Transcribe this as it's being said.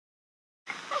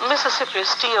Mississippi is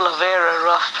still a very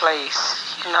rough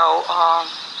place.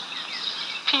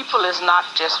 People is not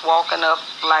just walking up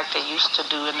like they used to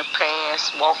do in the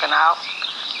past, walking out,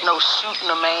 shooting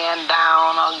a man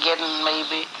down or getting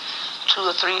maybe 200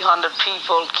 or 300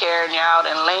 people carrying you out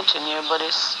and lynching you, but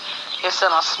it's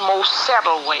in a more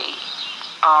settled way.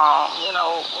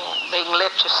 They can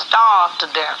let you starve to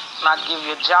death, not give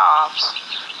you jobs.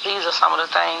 These are some of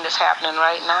the things that's happening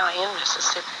right now in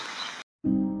Mississippi.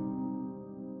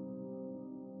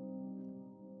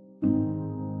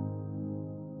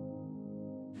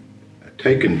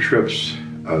 Taking trips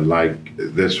like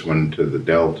this one to the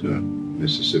Delta,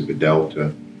 Mississippi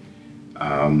Delta,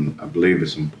 I believe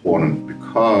it's important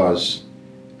because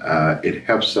it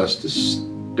helps us to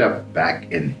step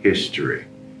back in history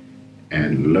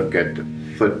and look at the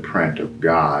footprint of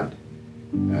God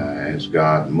as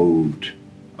God moved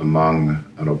among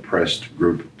an oppressed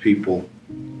group of people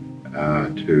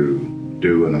to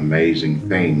do an amazing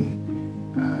thing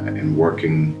in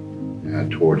working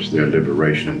towards their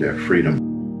liberation and their freedom.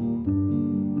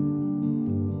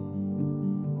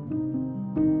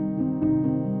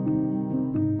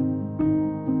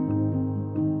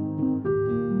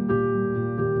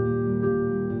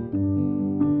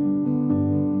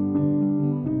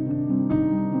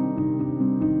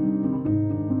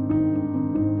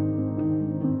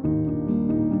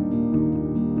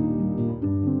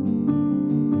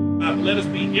 Let us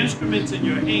be instruments in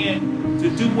your hand to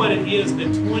do what it is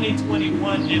that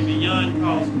 2021 and beyond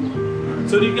calls for.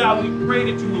 So, dear God, we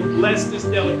pray that you will bless this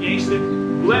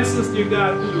delegation. Bless us, dear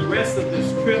God, through the rest of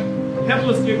this trip. Help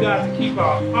us, dear God, to keep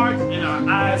our hearts and our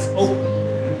eyes open.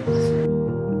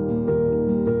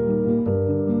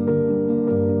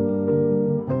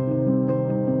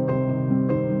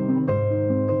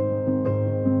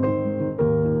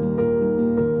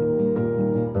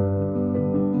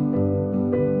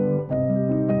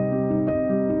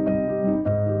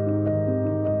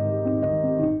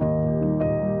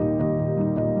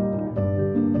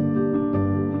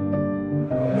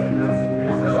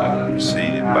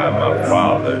 Preceded by my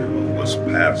father, who was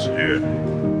pastor.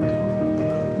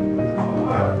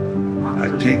 I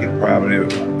take it probably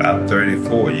about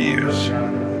 34 years.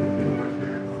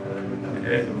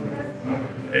 And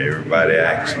everybody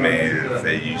asks me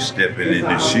if you stepping in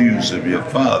the shoes of your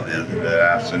father. And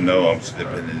I said, no, I'm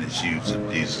stepping in the shoes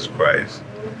of Jesus Christ.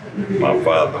 My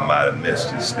father might have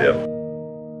missed his step.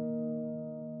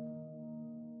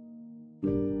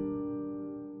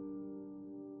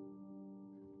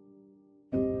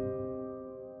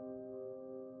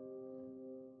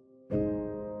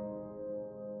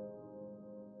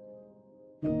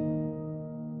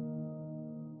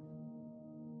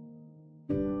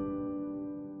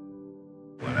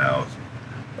 When I was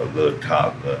a little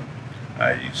toddler,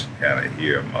 I used to kind of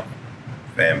hear my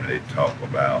family talk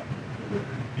about,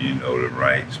 the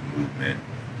rights movement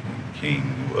when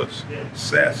King was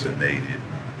assassinated,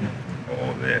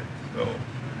 all that. So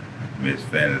Miss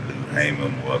Fannie Lou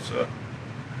Hamer was a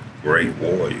great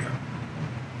warrior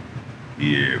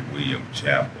here at William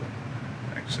Chapel.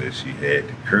 Like I said, she had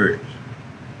the courage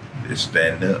to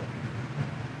stand up.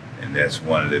 And that's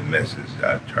one of the messages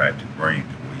I tried to bring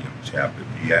to William Chapel.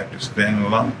 You have to stand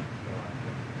alone.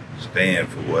 Stand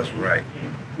for what's right.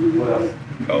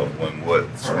 Because when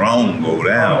what's wrong go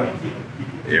down,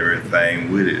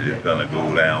 everything with it is gonna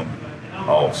go down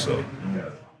also.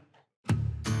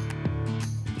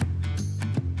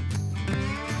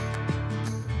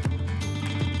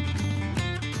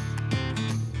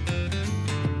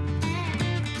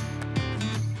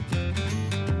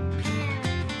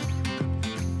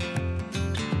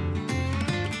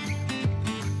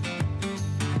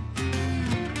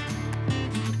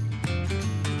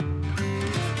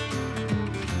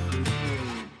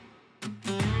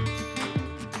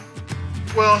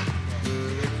 Well,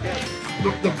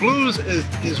 the blues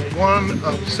is one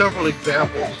of several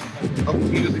examples of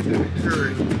music that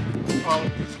occurred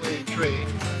following the slave trade.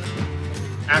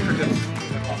 Africans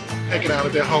taken out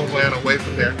of their homeland, away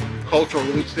from their cultural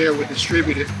roots there, were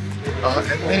distributed,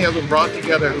 and many of them brought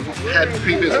together who hadn't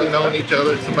previously known each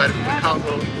other, somebody from the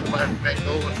Congo, somebody from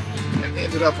Angola, and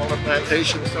ended up on a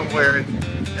plantation somewhere in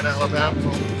Alabama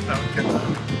or South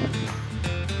Carolina.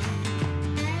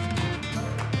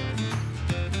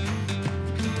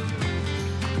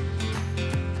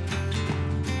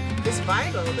 It's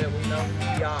vital that we know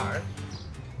who we are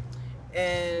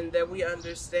and that we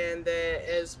understand that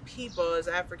as people, as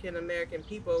African American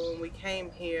people, when we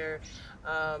came here,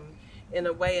 in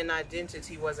a way an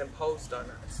identity was imposed on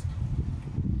us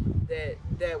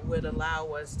that would allow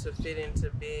us to fit into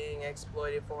being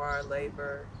exploited for our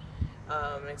labor,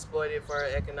 exploited for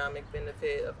economic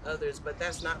benefit of others, but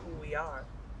that's not who we are.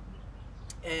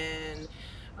 And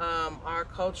our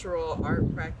cultural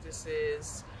art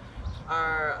practices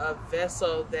are a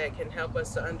vessel that can help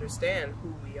us to understand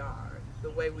who we are,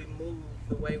 the way we move,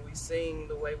 the way we sing,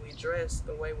 the way we dress,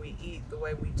 the way we eat, the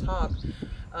way we talk.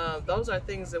 Those are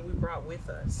things that we brought with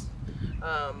us.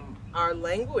 Our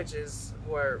languages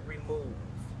were removed,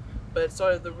 but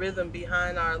sort of the rhythm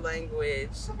behind our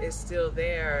language is still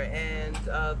there, and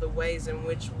the ways in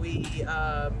which we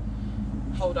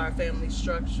hold our family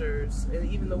structures,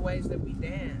 and even the ways that we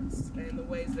dance and the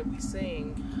ways that we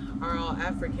sing are all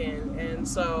African. And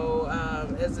so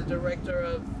as the director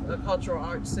of a cultural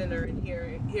arts center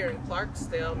here in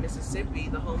Clarksdale, Mississippi,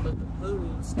 the home of the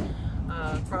blues,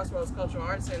 Crossroads Cultural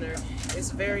Arts Center,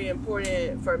 it's very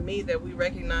important for me that we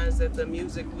recognize that the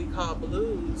music we call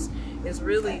blues is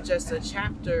really just a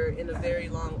chapter in a very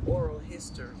long oral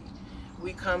history.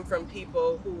 We come from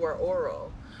people who were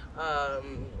oral.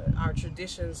 Our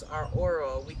traditions are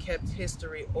oral. We kept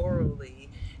history orally,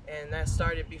 and that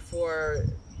started before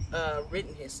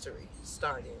written history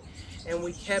started. And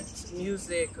we kept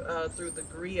music through the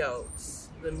griots,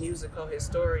 the musical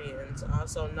historians,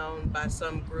 also known by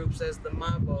some groups as the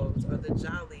Mabos or the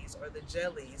Jollies or the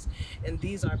Jellies. And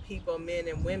these are people, men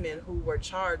and women, who were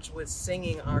charged with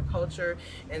singing our culture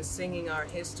and singing our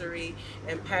history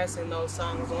and passing those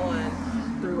songs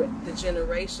on through the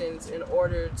generations in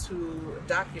order to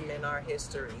document our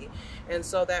history. And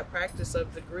so that practice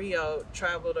of the griot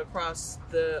traveled across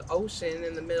the ocean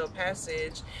in the Middle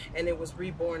Passage, and it was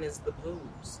reborn as the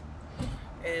blues.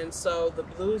 And so the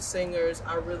blues singers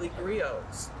are really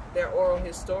griots. They're oral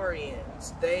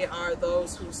historians. They are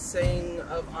those who sing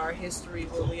of our history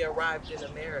when we arrived in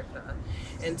America.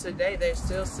 And today they're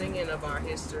still singing of our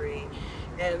history.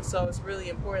 And so it's really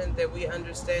important that we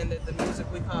understand that the music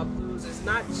we call blues is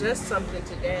not just something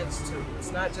to dance to.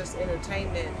 It's not just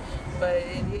entertainment, but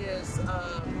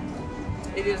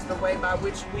it is the way by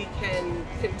which we can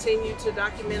continue to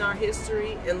document our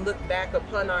history and look back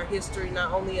upon our history,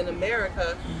 not only in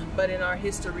America, but in our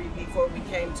history before we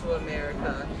came to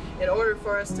America. In order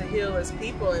for us to heal as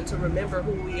people and to remember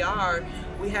who we are,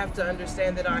 we have to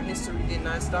understand that our history did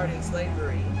not start in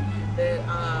slavery, that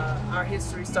our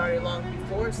history started long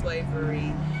before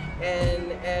slavery.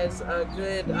 And as a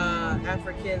good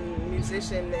African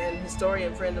musician and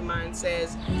historian friend of mine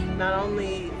says, not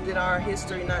only did our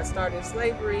history not start in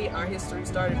slavery, our history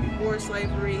started before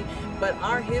slavery, but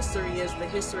our history is the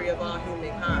history of all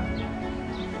humankind.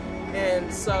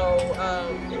 And so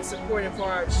it's important for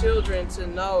our children to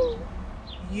know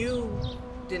you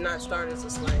did not start as a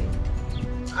slave.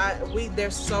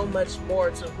 There's so much more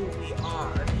to who we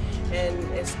are. And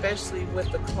especially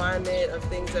with the climate of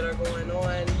things that are going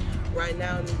on right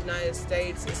now in the United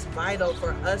States, it's vital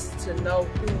for us to know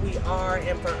who we are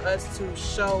and for us to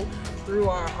show through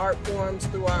our art forms,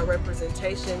 through our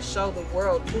representation, show the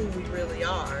world who we really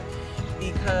are.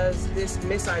 Because this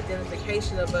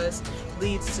misidentification of us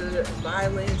leads to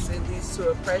violence, it leads to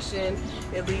oppression,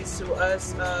 it leads to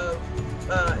us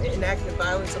enacting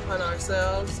violence upon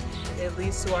ourselves. It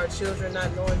leads to our children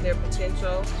not knowing their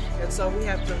potential. And so we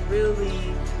have to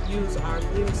really use our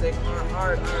music, our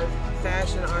art, our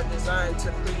fashion, our design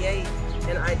to create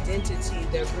an identity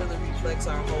that really reflects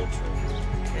our whole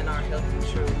truth and our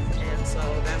healthy truth. And so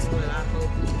that's what I hope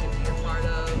we can be a part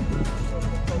of, sort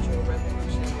of a cultural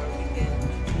revolution where we can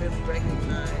really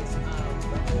recognize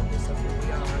the wholeness of who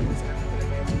we are as African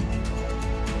American people.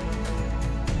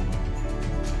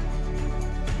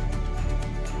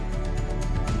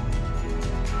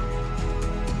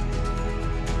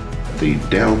 The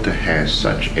Delta has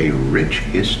such a rich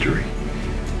history.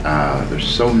 There's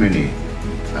so many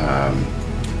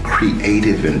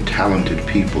creative and talented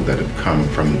people that have come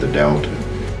from the Delta.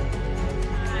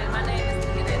 Hi, my name is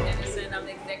Leah Anderson. I'm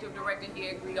the executive director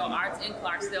here at Griot Arts in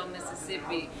Clarksdale,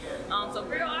 Mississippi. So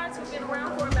Griot Arts has been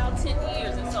around for about 10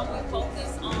 years, and so we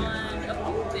focus on a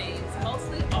few things,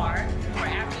 mostly art for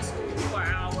after school,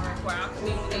 for our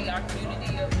community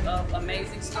of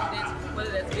amazing students,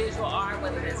 whether that's visual art,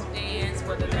 whether that's dance,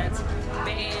 whether that's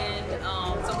band.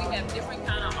 So we have different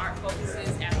kind of art focuses,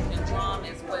 African drum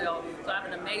as well. So I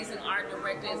have an amazing art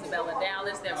director, Isabella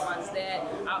Dallas, that runs that.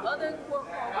 Our other core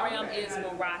program is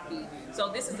Meraki. So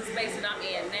this is the space that I'm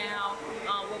in now,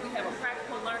 where we have a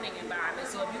practical learning environment.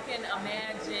 So if you can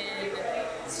imagine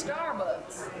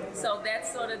Starbucks, so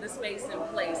that's sort of the space in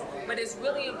place. But it's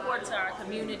really important to our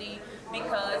community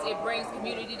because it brings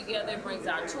community together, it brings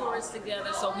our tourists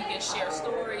together so we can share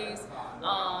stories,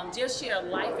 just share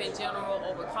life in general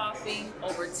over coffee,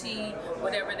 over tea,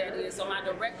 whatever that is. So my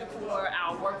director for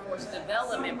our workforce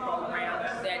development development program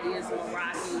that is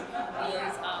Meraki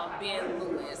is Ben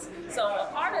Lewis. So a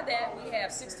part of that, we have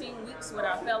 16 weeks with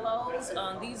our fellows.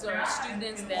 These are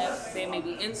students that they may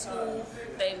be in school,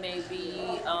 they may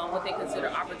be what they consider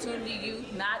opportunity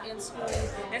youth, not in school,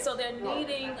 and so they're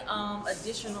needing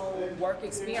additional work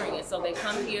experience. So they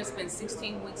come here, spend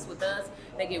 16 weeks with us,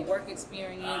 they get work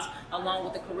experience along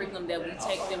with the curriculum that we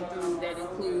take them through that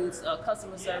includes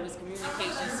customer service,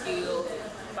 communication skills,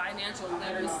 financial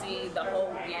literacy, the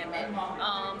whole gamut.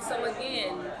 So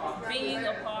again, being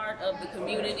a part of the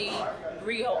community,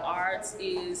 Griot Arts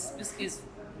is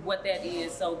what that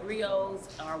is. So griots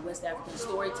are West African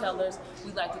storytellers.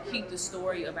 We like to keep the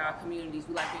story of our communities.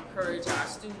 We like to encourage our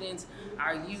students,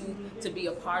 our youth to be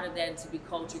a part of that and to be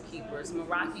culture keepers.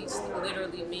 Meraki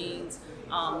literally means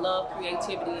love,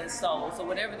 creativity, and soul. So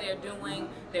whatever they're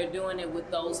doing it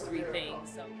with those three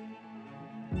things. So.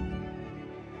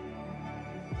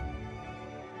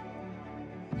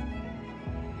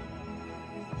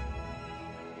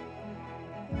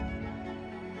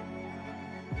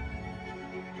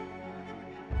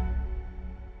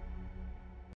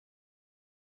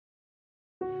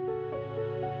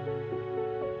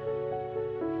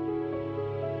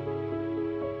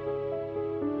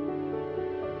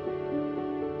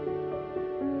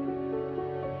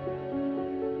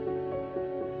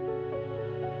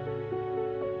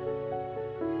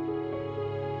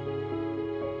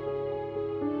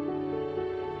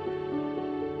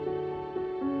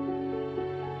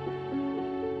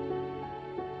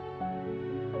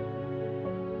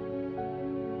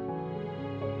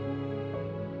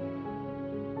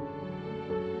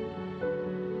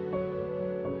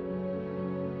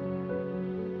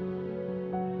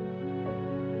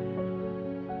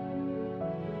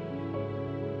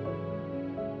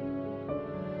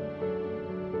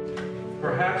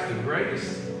 Perhaps the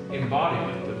greatest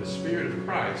embodiment of the Spirit of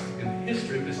Christ in the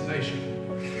history of this nation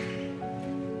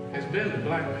has been the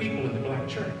black people in the black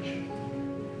church.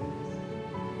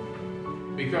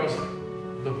 Because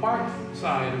the white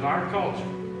side of our culture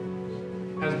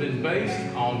has been based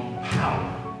on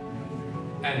power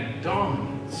and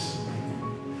dominance.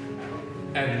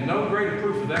 And no greater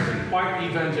proof of that than white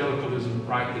evangelicalism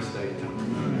right this day and time.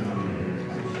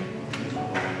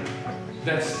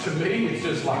 That's, to me, it's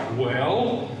just like,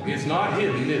 well, it's not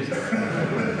hidden, is it?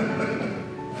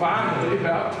 Finally,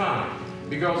 about time.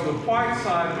 Because the white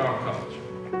side of our culture,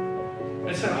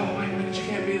 they say, oh, wait a minute, you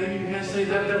can't be there, you can't say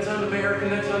that, that's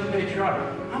un-American, that's unpatriotic.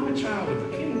 I'm a child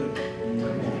of the kingdom.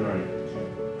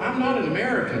 I'm not an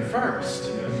American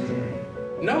first.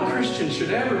 No Christian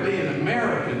should ever be an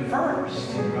American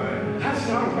first. That's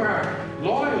not where our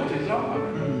loyalties are.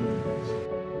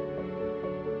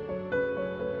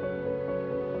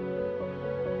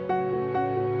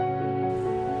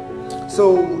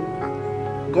 So,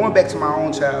 going back to my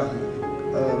own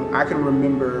childhood, I can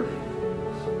remember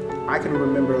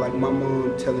like my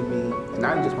mom telling me, and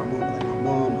not just my mom, but like my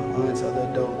mom, my aunts, other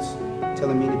adults,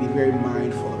 telling me to be very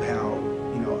mindful of how,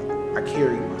 I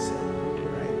carried myself,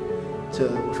 right?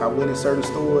 If I went in certain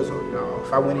stores, or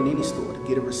if I went in any store, to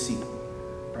get a receipt,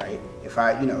 right? If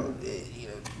I,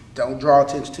 don't draw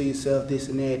attention to yourself, this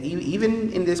and that,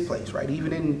 even in this place, right?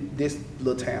 Even in this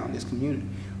little town, this community,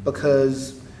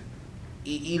 because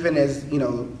even as,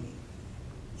 even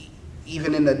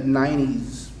in the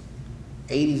 90s,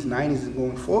 80s, 90s and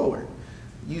going forward,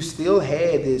 you still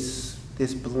had this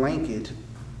blanket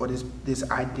or this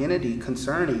identity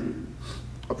concerning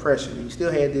oppression. And you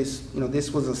still had this,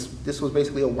 this was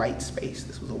basically a white space.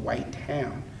 This was a white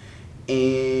town.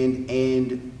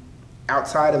 And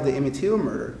outside of the Emmett Till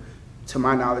murder, to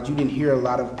my knowledge, you didn't hear a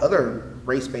lot of other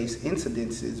race-based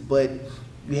incidences, but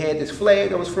you had this flag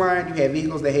that was flying. You had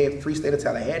vehicles that had Free State of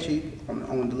Tallahatchie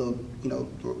on the little,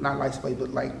 not license plate,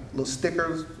 but like little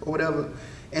stickers or whatever.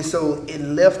 And so it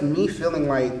left me feeling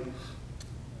like,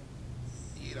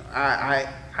 I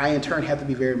in turn have to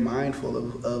be very mindful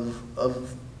of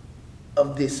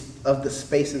the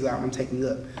spaces I'm taking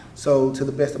up. So to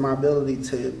the best of my ability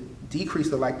to decrease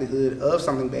the likelihood of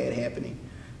something bad happening,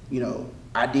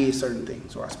 I did certain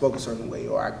things, or I spoke a certain way,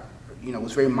 or I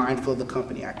was very mindful of the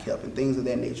company I kept and things of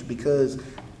that nature, because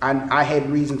I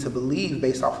had reason to believe,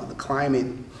 based off of the climate,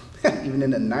 even in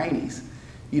the 90s,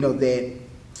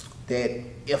 that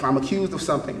if I'm accused of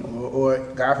something, or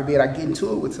God forbid I get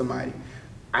into it with somebody,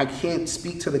 I can't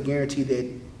speak to the guarantee that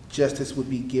justice would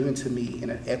be given to me in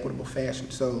an equitable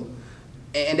fashion. So,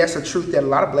 and that's a truth that a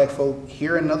lot of black folk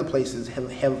here and other places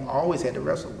have always had to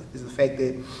wrestle with, is the fact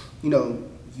that,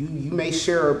 you may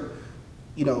share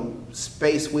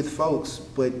space with folks,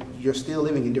 but you're still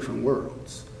living in different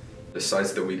worlds. The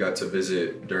sites that we got to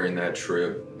visit during that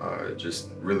trip just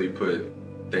really put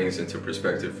things into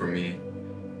perspective for me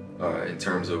in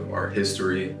terms of our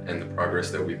history and the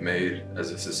progress that we've made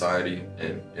as a society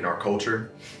and in our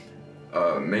culture.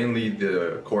 Mainly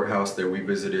the courthouse that we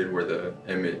visited where the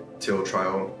Emmett Till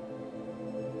trial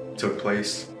took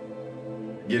place.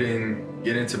 Getting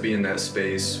to be in that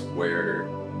space where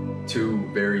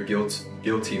two very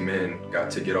guilty men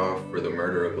got to get off for the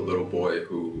murder of a little boy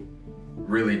who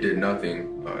really did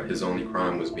nothing. His only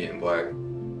crime was being black.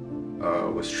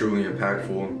 Was truly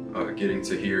impactful. Getting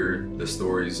to hear the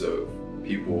stories of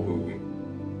people who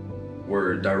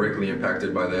were directly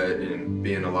impacted by that and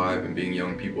being alive and being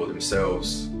young people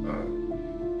themselves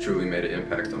truly made an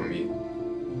impact on me.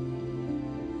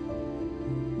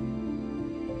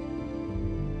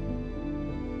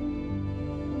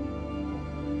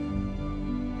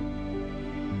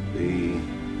 The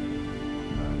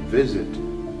visit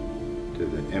to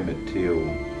the Emmett Till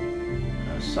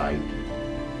site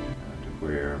to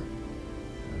where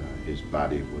his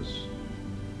body was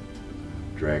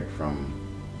dragged from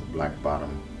the Black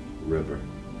Bottom River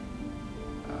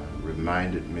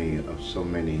reminded me of so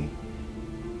many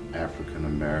African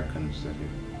Americans that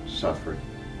have suffered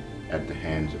at the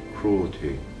hands of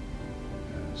cruelty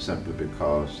simply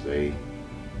because they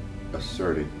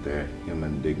asserted their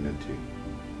human dignity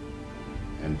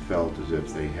and felt as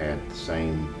if they had the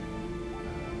same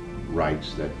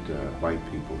rights that white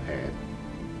people had.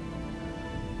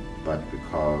 But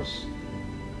because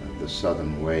the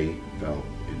Southern way felt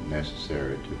it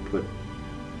necessary to put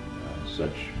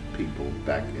such people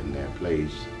back in their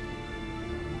place,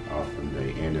 often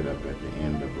they ended up at the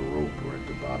end of a rope or at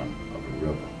the bottom of a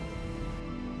river.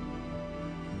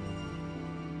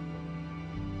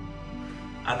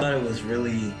 I thought it was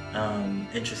really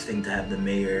interesting to have the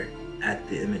mayor at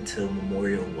the Emmett Till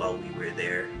Memorial while we were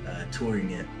there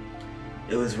touring it.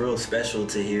 It was real special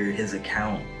to hear his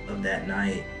account of that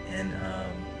night and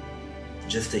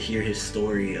just to hear his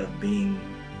story of being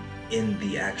in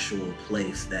the actual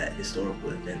place that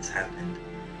historical events happened.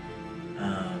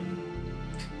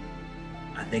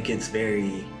 I think it's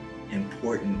very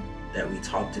important that we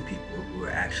talk to people who are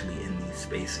actually in these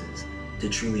spaces to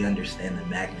truly understand the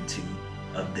magnitude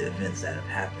of the events that have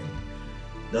happened.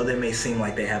 Though they may seem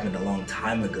like they happened a long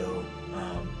time ago,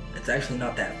 it's actually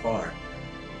not that far.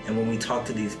 And when we talk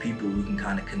to these people, we can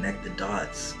kind of connect the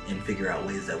dots and figure out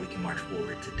ways that we can march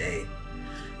forward today.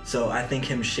 So I think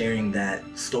him sharing that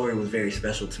story was very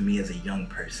special to me as a young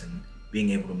person,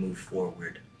 being able to move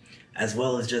forward, as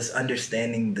well as just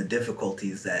understanding the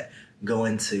difficulties that go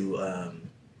into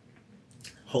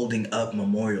holding up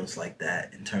memorials like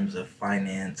that in terms of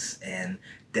finance and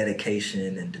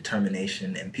dedication and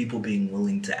determination and people being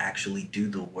willing to actually do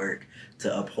the work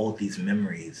to uphold these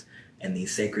memories and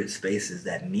these sacred spaces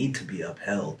that need to be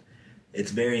upheld. It's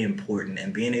very important,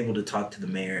 and being able to talk to the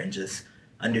mayor and just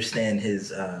understand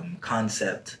his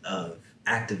concept of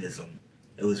activism,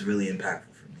 it was really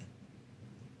impactful for me.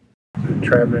 The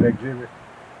traveling exhibit,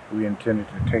 we intended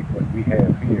to take what we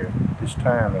have here, this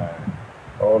timeline,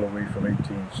 all the way from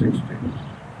 1860,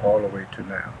 all the way to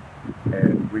now.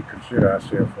 And we consider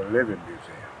ourselves a living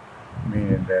museum,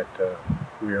 meaning that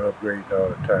we are upgrading all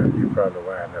the time. You probably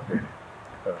wind up in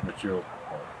it with your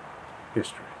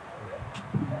history.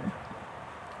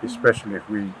 Especially if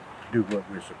we do what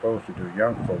we're supposed to do,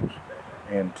 young folks,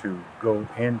 and to go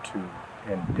into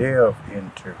and delve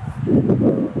into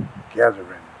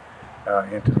gathering our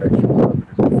intellectual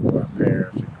property before our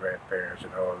parents and grandparents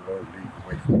and all of those leave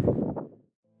away from it.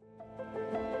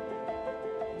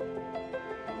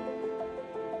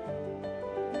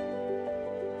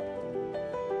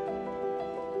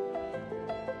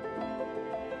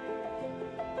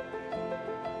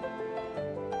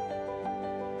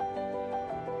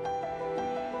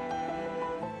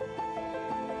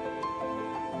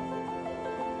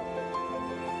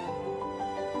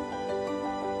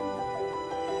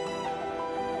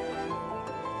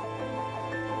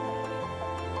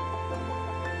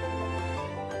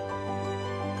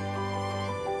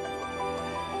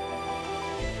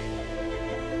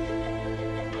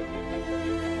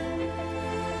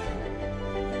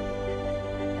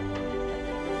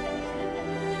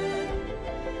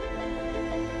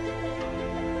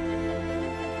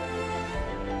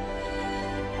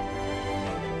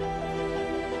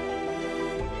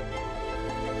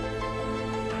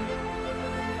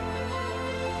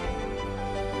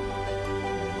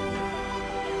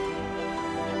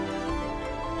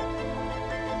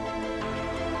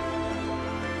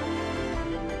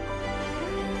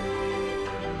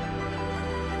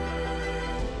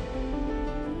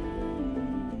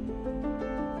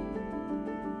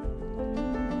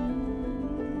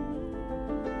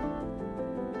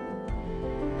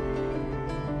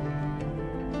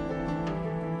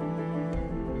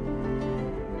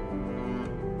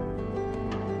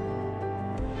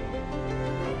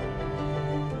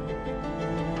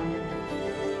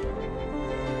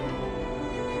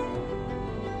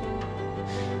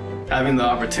 Having the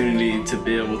opportunity to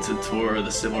be able to tour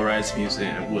the Civil Rights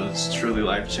Museum was truly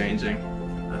life-changing.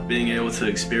 Being able to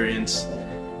experience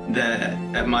that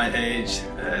at my age,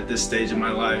 at this stage of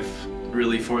my life,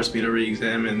 really forced me to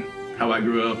re-examine how I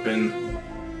grew up and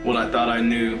what I thought I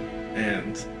knew,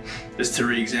 and just to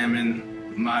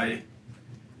re-examine my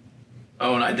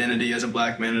own identity as a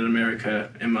black man in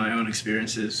America and my own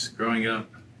experiences growing up,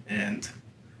 and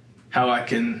how I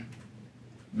can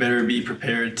better be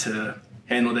prepared to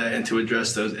handle that and to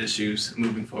address those issues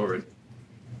moving forward.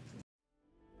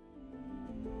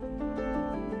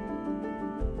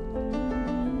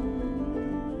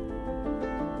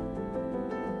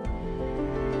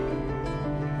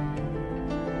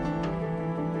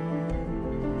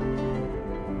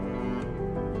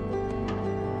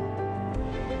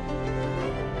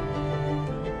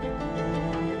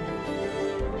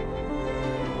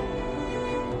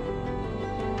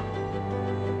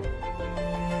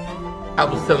 I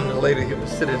was telling the lady who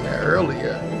was sitting there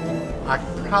earlier, I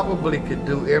probably could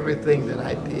do everything that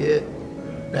I did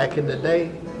back in the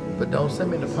day, but don't send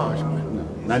me to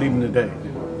Parchman. Not even today?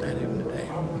 Not even today.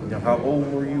 Now, how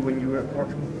old were you when you were at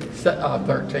Parchman?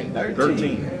 13.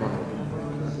 13.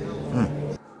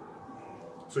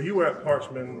 So you were at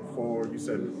Parchman for, you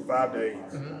said, 5 days,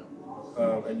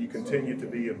 and you continued to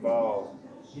be involved.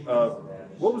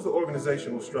 What was the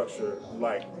organizational structure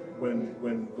like when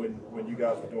you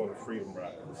guys were doing the Freedom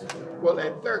Riders? Well,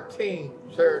 at 13,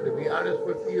 sir, to be honest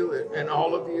with you and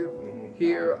all of you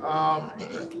here,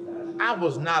 I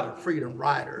was not a Freedom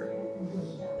Rider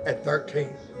at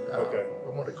 13. Okay. I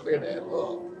want to clear that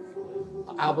up.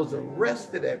 I was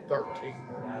arrested at 13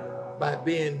 by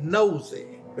being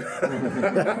nosy.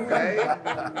 Okay?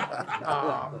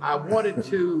 I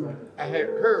had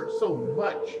heard so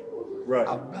much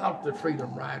about the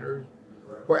Freedom Riders,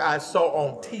 where I saw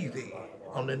on TV,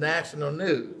 on the national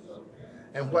news.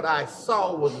 And what I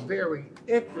saw was very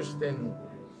interesting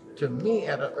to me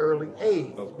at an early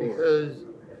age, because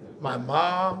my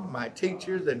mom, my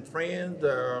teachers and friends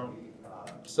are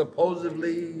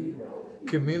supposedly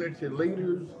community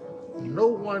leaders. No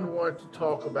one wanted to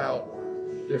talk about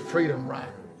the Freedom Riders.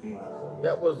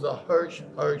 That was a hush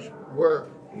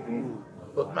word.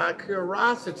 But my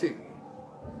curiosity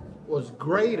was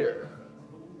greater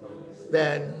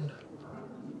than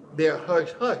their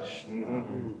hush.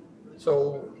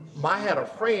 So I had a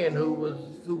friend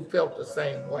who felt the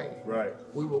same way. Right.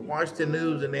 We would watch the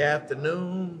news in the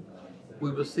afternoon.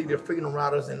 We would see the Freedom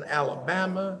Riders in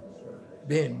Alabama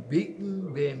being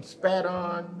beaten, being spat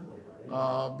on,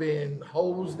 being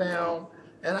hosed down.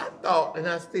 And I thought, and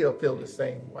I still feel the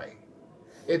same way.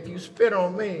 If you spit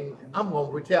on me, I'm going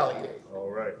to retaliate. All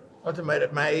right. I'm talking about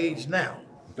at my age now.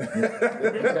 Okay?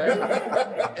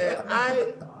 And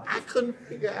I couldn't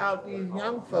figure out these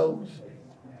young folks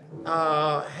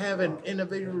having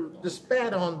individuals to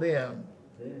spat on them,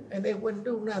 and they wouldn't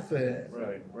do nothing.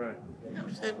 Right.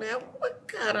 I'm saying, man, what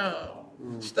kind of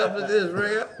stuff is this,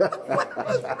 real?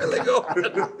 What's really going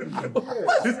on?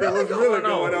 What's really going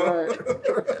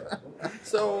on?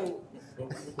 So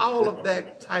all of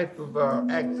that type of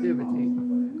activity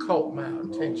caught my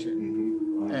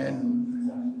attention. And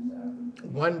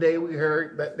one day we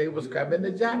heard that they was coming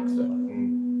to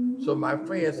Jackson. So my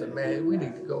friend said, man, we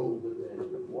need to go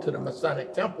to the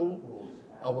Masonic Temple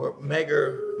where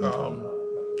mega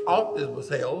office was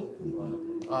held.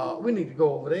 We need to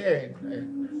go over there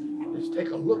and just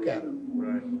take a look at them.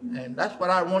 Right. And that's what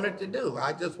I wanted to do.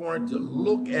 I just wanted to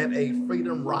look at a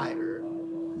Freedom Rider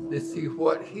to see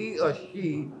what he or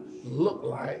she looked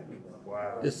like,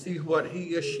 to see what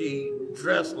he or she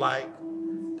dressed like,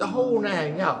 the whole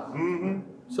 9 yards.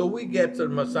 So we get to the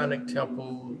Masonic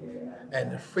Temple,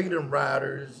 and the Freedom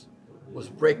Riders was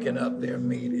breaking up their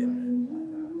meeting.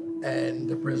 And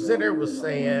the presenter was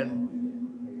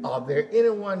saying, are there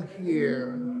anyone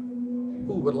here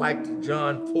who would like to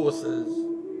join forces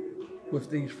with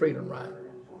these Freedom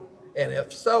Riders? And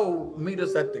if so, meet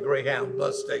us at the Greyhound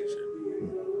bus station.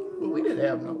 Well, we didn't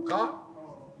have no car.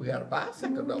 We had a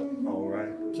bicycle though. All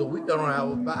right. So we got on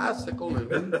our bicycle and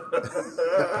we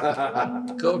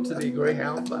go to the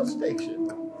Greyhound bus station.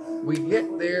 We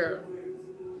get there,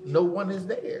 no one is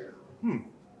there.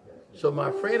 So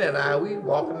my friend and I, we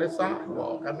walking the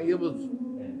sidewalk. I mean, it was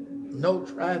no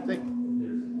traffic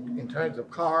in terms of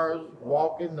cars,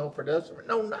 walking, no pedestrian,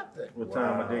 no nothing. What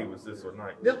time of day was this or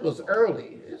night? This was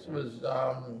early. This was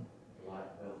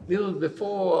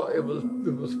before it was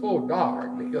full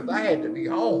dark, because I had to be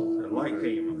home. The light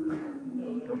came on.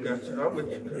 Okay, I'm with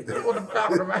you. That's what I'm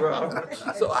talking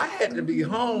about. So I had to be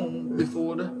home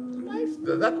before the lights.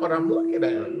 That's what I'm looking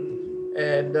at.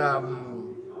 And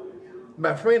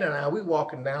my friend and I, we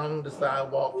walking down the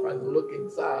sidewalk trying to look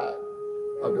inside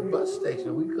of the bus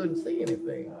station. We couldn't see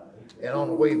anything. And on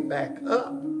the way back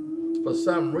up, for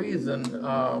some reason,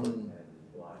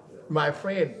 my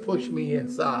friend pushed me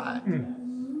inside.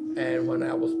 And when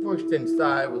I was pushed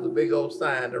inside, was a big old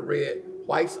sign that read,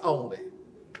 "Whites only."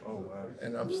 Oh, wow.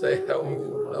 And I'm saying, oh,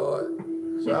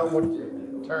 Lord. So I went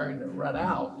to turn and run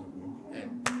out.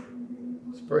 And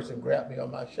this person grabbed me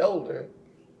on my shoulder.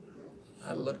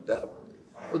 I looked up.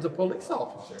 It was a police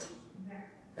officer.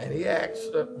 And he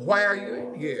asked, "Why are you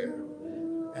in here?"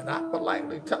 And I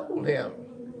politely told him,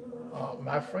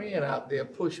 "My friend out there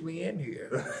pushed me in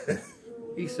here."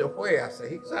 He said, "Where?" I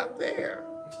said, "He's out there."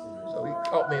 So he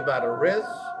caught me by the wrist,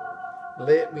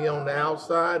 led me on the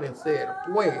outside and said,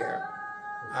 "Where?"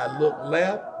 I looked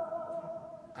left,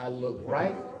 I looked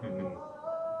right.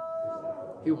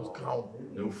 He was gone.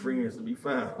 No friends to be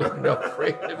found. No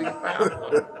friends to be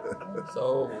found.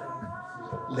 So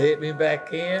led me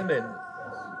back in and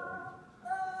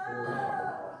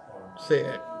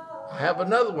said, "I have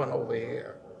another one over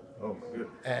here." Oh, good.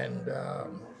 And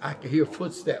I could hear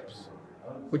footsteps,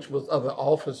 which was other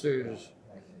officers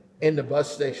in the bus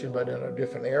station, but in a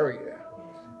different area.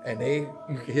 And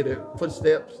you could hear the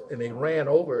footsteps, and they ran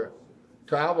over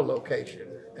to our location.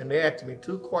 And they asked me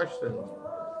 2 questions,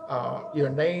 your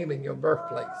name and your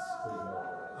birthplace.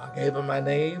 I gave them my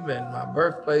name, and my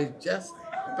birthplace just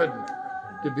happened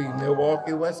to be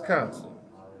Milwaukee, Wisconsin.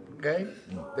 Okay?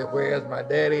 Whereas my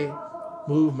daddy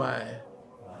moved my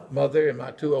mother and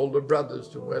my 2 older brothers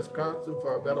to Wisconsin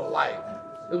for a better life.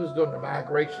 It was during the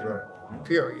migration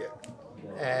period.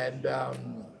 And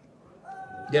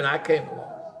then I came along.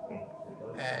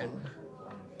 And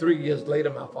 3 years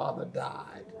later, my father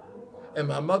died. And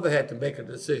my mother had to make a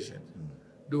decision.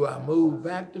 Do I move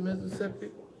back to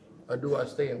Mississippi or do I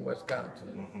stay in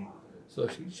Wisconsin? So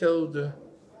she chose to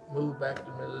move back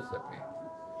to Mississippi.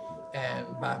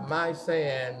 And by my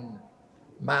saying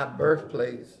my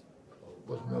birthplace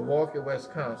was Milwaukee,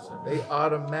 Wisconsin, they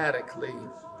automatically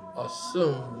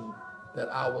assumed that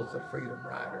I was a Freedom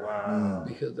Rider. Wow.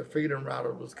 Because the Freedom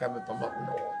Rider was coming from up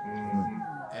north.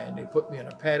 And they put me in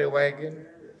a paddy wagon,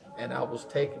 and I was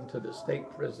taken to the state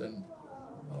prison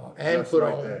and Just put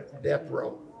like on that. death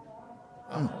row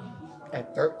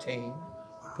at 13,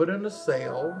 put in a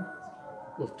cell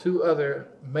with 2 other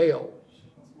males,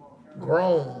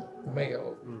 grown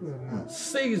males,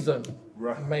 seasoned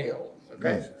males,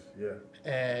 okay? Yeah.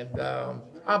 And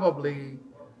probably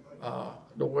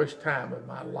the worst time of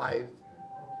my life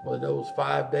were those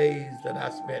 5 days that I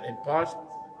spent in Parchman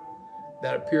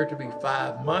that appeared to be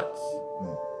 5 months.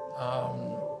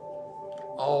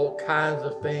 All kinds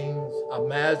of things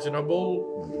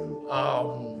imaginable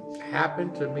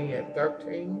happened to me at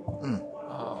 13.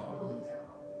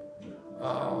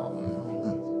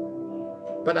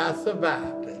 But I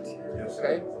survived it,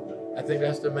 okay? I think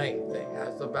that's the main thing.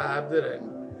 I survived it,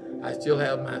 and I still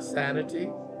have my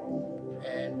sanity.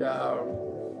 And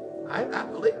I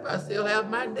believe I still have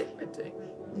my dignity.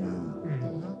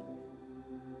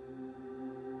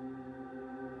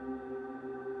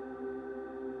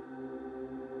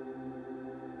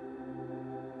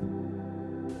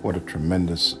 What a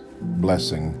tremendous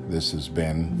blessing this has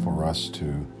been for us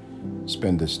to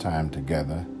spend this time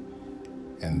together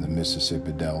in the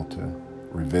Mississippi Delta,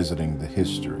 revisiting the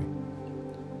history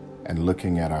and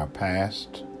looking at our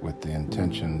past with the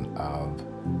intention of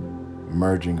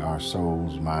merging our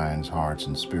souls, minds, hearts,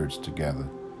 and spirits together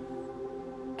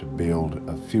to build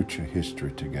a future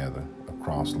history together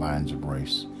across lines of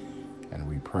race. And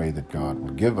we pray that God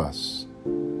will give us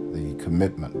the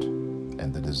commitment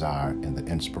and the desire and the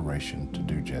inspiration to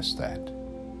do just that.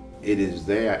 It is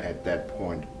there at that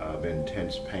point of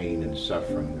intense pain and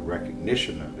suffering, the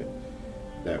recognition of it,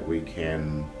 that we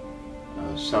can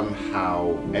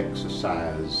somehow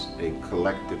exercise a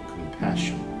collective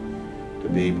compassion to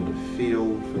be able to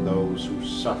feel for those who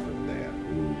suffered there,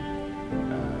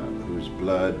 whose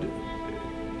blood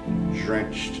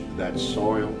drenched that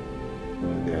soil,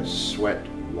 their sweat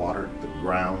watered the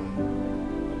ground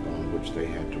upon which they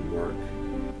had to work,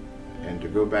 and to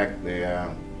go back there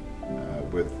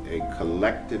with a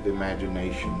collective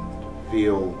imagination to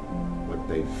feel what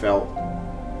they felt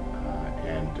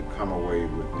and to come away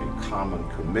with a common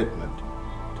commitment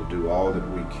to do all that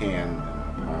we can in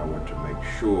our power to make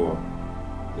sure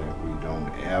that we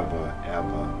don't ever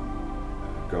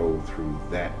go through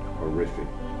that horrific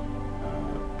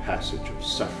passage of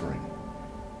suffering.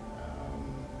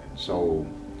 And so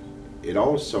it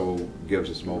also gives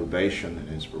us motivation and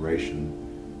inspiration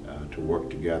to work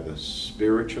together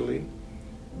spiritually,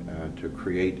 to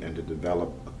create and to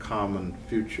develop a common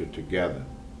future together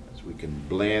as we can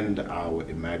blend our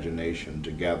imagination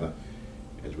together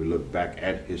as we look back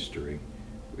at history,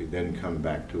 we then come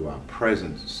back to our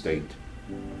present state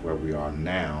of where we are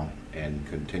now and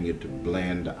continue to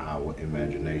blend our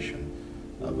imagination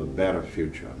of a better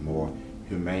future, a more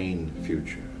humane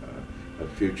future, a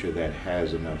future that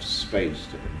has enough space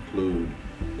to include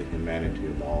the humanity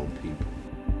of all people.